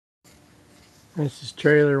This is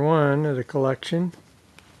trailer one of the collection.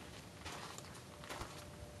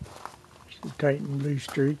 The Titan Blue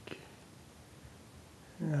Streak.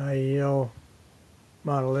 IEL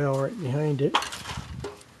Model L right behind it.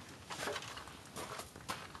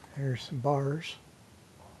 There's some bars.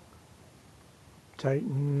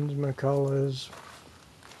 Titans, McCulloughs,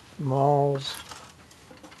 Malls.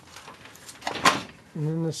 And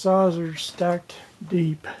then the saws are stacked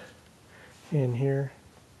deep in here.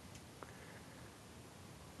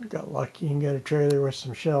 I got lucky and got a trailer with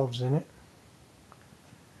some shelves in it.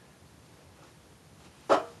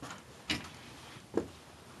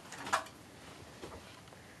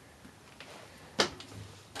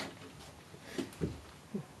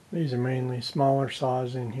 These are mainly smaller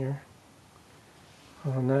saws in here.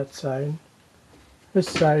 On that side. This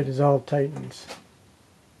side is all Titans.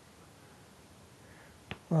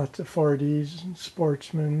 Lots of 40s and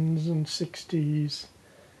Sportsmans and 60s.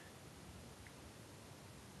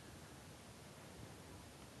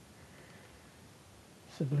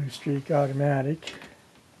 It's a Blue Streak automatic.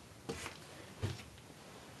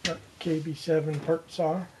 KB7 part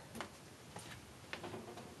saw.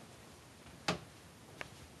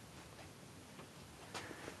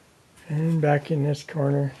 And back in this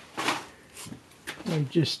corner, I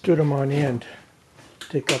just stood them on end.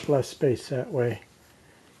 Take up less space that way.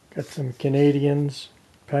 Got some Canadians,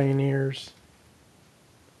 Pioneers,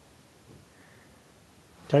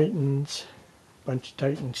 Titans, bunch of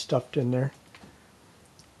Titans stuffed in there.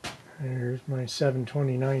 There's my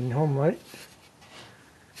 729 home light.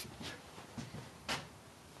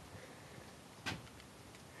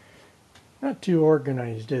 Not too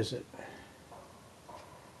organized, is it?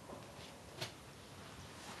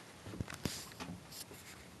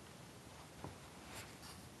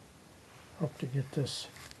 Hope to get this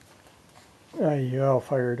IUL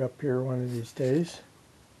fired up here one of these days.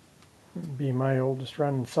 It'll be my oldest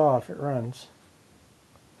running saw if it runs.